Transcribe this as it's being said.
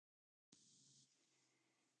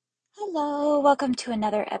Hello, welcome to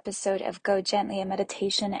another episode of Go Gently, a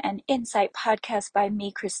meditation and insight podcast by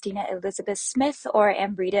me, Christina Elizabeth Smith, or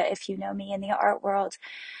Amrita if you know me in the art world.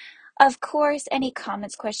 Of course, any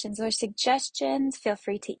comments, questions, or suggestions, feel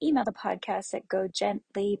free to email the podcast at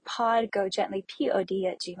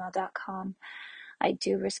gogentlypod@gmail.com. I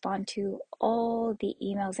do respond to all the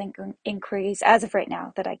emails and inquiries as of right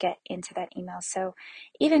now that I get into that email. So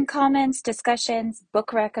even comments, discussions,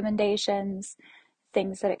 book recommendations,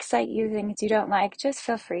 things that excite you, things you don't like, just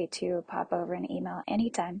feel free to pop over an email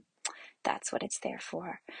anytime. That's what it's there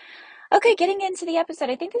for. Okay, getting into the episode.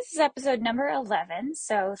 I think this is episode number 11.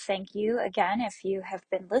 So thank you again if you have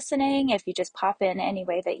been listening. If you just pop in any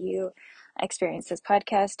way that you experience this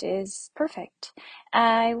podcast is perfect.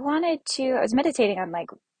 I was meditating on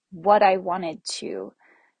what I wanted to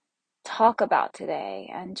talk about today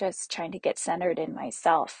and just trying to get centered in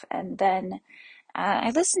myself. And then I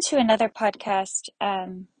listened to another podcast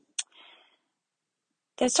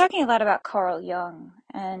that's talking a lot about Carl Jung,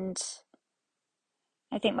 and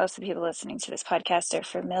I think most of the people listening to this podcast are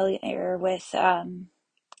familiar with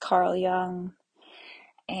Carl Jung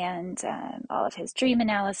and all of his dream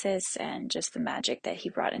analysis and just the magic that he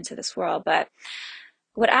brought into this world. But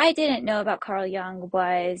what I didn't know about Carl Jung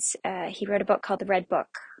was he wrote a book called The Red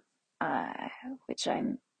Book, which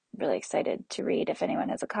I'm really excited to read. If anyone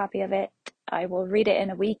has a copy of it, I will read it in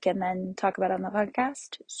a week and then talk about it on the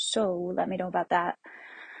podcast. So let me know about that.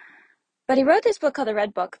 But he wrote this book called The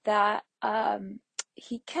Red Book that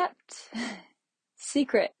he kept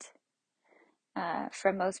secret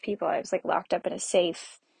from most people. It was like locked up in a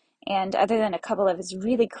safe. And other than a couple of his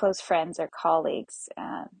really close friends or colleagues,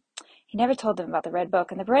 he never told them about the Red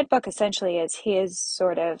Book. And the Red Book essentially is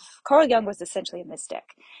Carl Jung was essentially a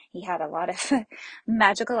mystic. He had a lot of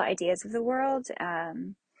magical ideas of the world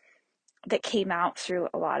that came out through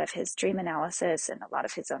a lot of his dream analysis and a lot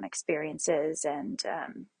of his own experiences. And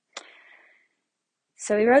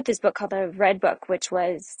so he wrote this book called The Red Book, which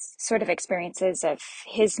was sort of experiences of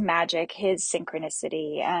his magic, his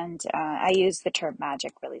synchronicity. And I use the term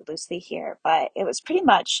magic really loosely here, but it was pretty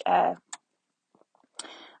much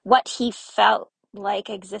what he felt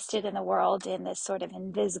like existed in the world in this sort of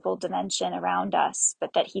invisible dimension around us,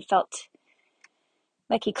 but that he felt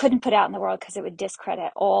like he couldn't put out in the world because it would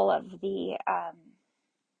discredit all of the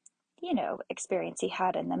experience he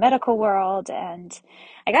had in the medical world. And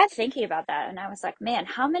I got thinking about that, and I was like, man,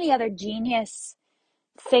 how many other genius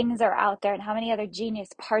things are out there, and how many other genius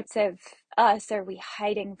parts of us are we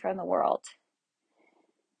hiding from the world?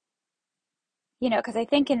 Because I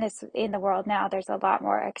think in the world now, there's a lot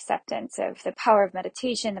more acceptance of the power of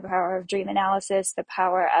meditation, the power of dream analysis, the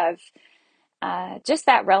power of just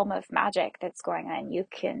that realm of magic that's going on. You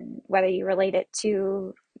can, whether you relate it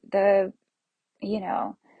to the,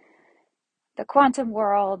 the quantum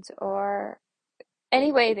world or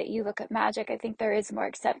any way that you look at magic, I think there is more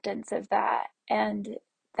acceptance of that. And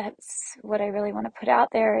that's what I really want to put out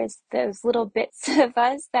there, is those little bits of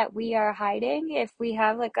us that we are hiding. If we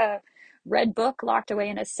have like a red book locked away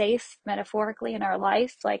in a safe, metaphorically, in our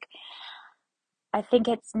life, like, I think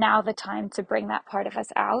it's now the time to bring that part of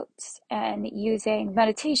us out, and using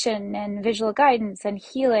meditation and visual guidance and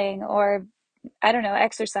healing, or I don't know,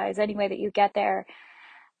 exercise, any way that you get there.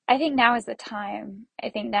 I think now is the time. I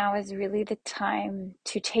think now is really the time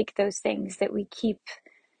to take those things that we keep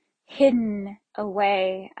hidden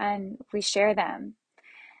away and we share them.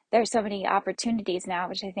 There's so many opportunities now,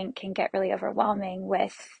 which I think can get really overwhelming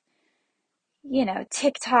with,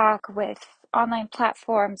 TikTok, with online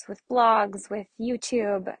platforms, with blogs, with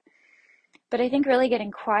YouTube. But I think really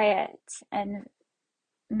getting quiet and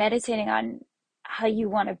meditating on how you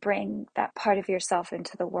want to bring that part of yourself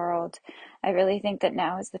into the world. I really think that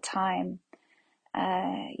now is the time.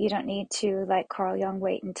 You don't need to, like Carl Jung,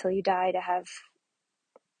 wait until you die to have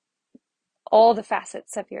all the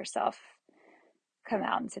facets of yourself come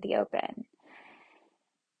out into the open.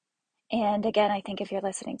 And again, I think if you're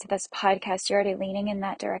listening to this podcast, you're already leaning in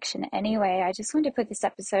that direction anyway. I just wanted to put this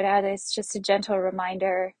episode out. It's just a gentle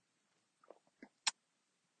reminder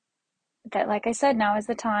that, like I said, now is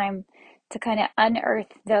the time to kind of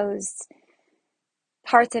unearth those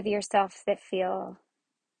parts of yourself that feel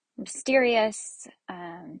mysterious,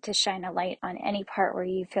 to shine a light on any part where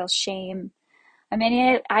you feel shame. I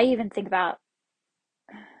mean, I even think about,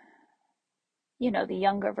 the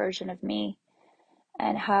younger version of me,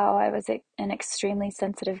 and how I was an extremely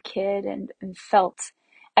sensitive kid and felt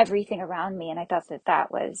everything around me. And I thought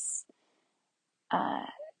that was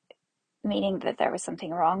meaning that there was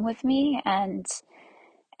something wrong with me. And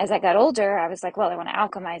as I got older, I was like, well, I want to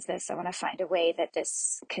alchemize this. I want to find a way that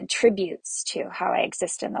this contributes to how I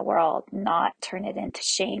exist in the world, not turn it into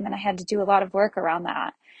shame. And I had to do a lot of work around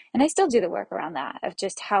that. And I still do the work around that of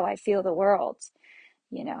just how I feel the world.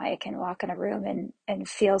 You know, I can walk in a room and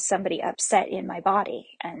feel somebody upset in my body.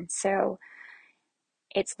 And so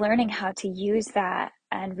it's learning how to use that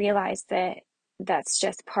and realize that that's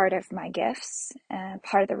just part of my gifts, and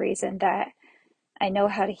part of the reason that I know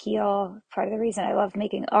how to heal, part of the reason I love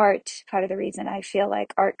making art, part of the reason I feel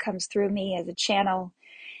like art comes through me as a channel.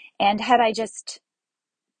 And had I just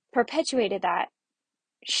perpetuated that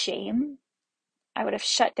shame, I would have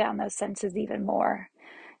shut down those senses even more.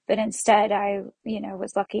 But instead, I,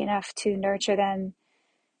 was lucky enough to nurture them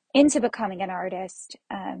into becoming an artist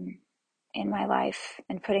in my life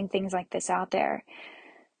and putting things like this out there.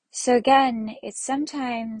 So again, it's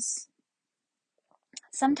sometimes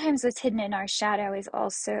what's hidden in our shadow is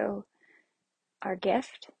also our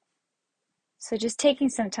gift. So just taking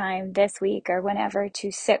some time this week or whenever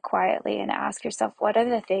to sit quietly and ask yourself, what are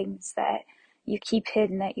the things that you keep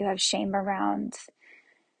hidden, that you have shame around?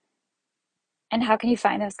 And how can you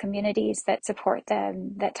find those communities that support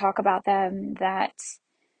them, that talk about them, that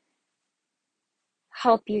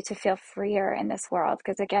help you to feel freer in this world?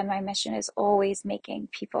 Because again, my mission is always making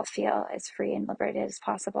people feel as free and liberated as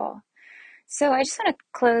possible. So I just want to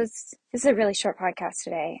close. This is a really short podcast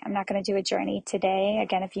today. I'm not going to do a journey today.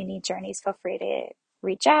 Again, if you need journeys, feel free to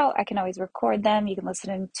reach out. I can always record them. You can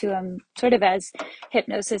listen to them sort of as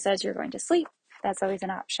hypnosis as you're going to sleep. That's always an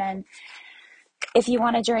option. If you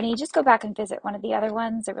want a journey, just go back and visit one of the other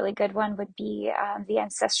ones. A really good one would be the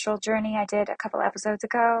ancestral journey I did a couple episodes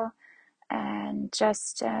ago. And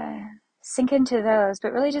just sink into those.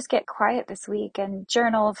 But really just get quiet this week and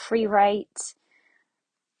journal, free write.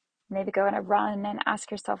 Maybe go on a run and ask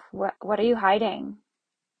yourself, what are you hiding?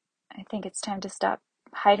 I think it's time to stop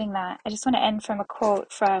hiding that. I just want to end from a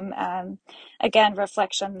quote from, again,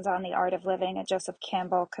 Reflections on the Art of Living, a Joseph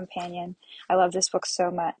Campbell companion. I love this book so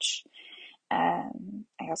much.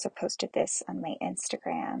 I also posted this on my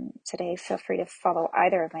Instagram today. Feel free to follow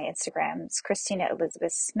either of my Instagrams, Christina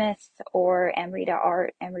Elizabeth Smith or Amrita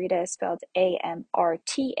Art. Amrita is spelled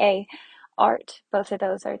Amrta Art. Both of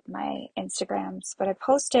those are my Instagrams. But I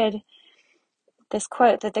posted this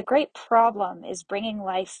quote that the great problem is bringing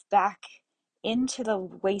life back into the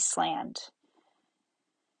wasteland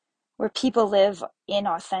where people live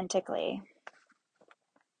inauthentically.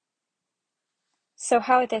 So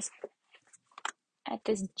how at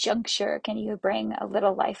this juncture can you bring a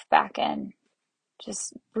little life back in?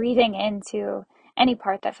 Just breathing into any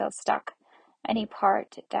part that feels stuck, any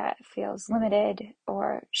part that feels limited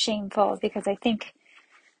or shameful, because I think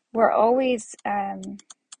we're always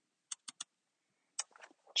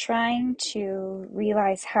trying to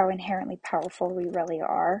realize how inherently powerful we really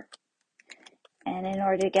are. And in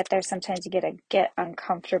order to get there, sometimes you get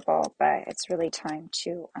uncomfortable, but it's really time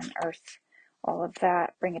to unearth all of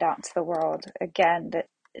that, bring it out into the world. Again, that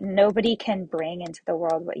nobody can bring into the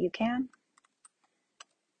world what you can.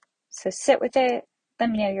 So sit with it.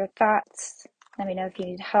 Let me know your thoughts. Let me know if you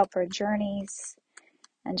need help or journeys.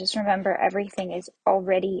 And just remember, everything is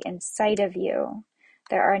already inside of you.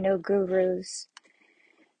 There are no gurus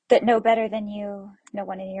that know better than you, no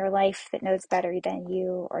one in your life that knows better than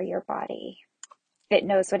you or your body. It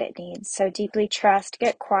knows what it needs. So deeply trust,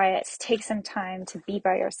 get quiet, take some time to be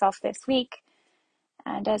by yourself this week.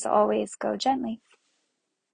 And as always, go gently.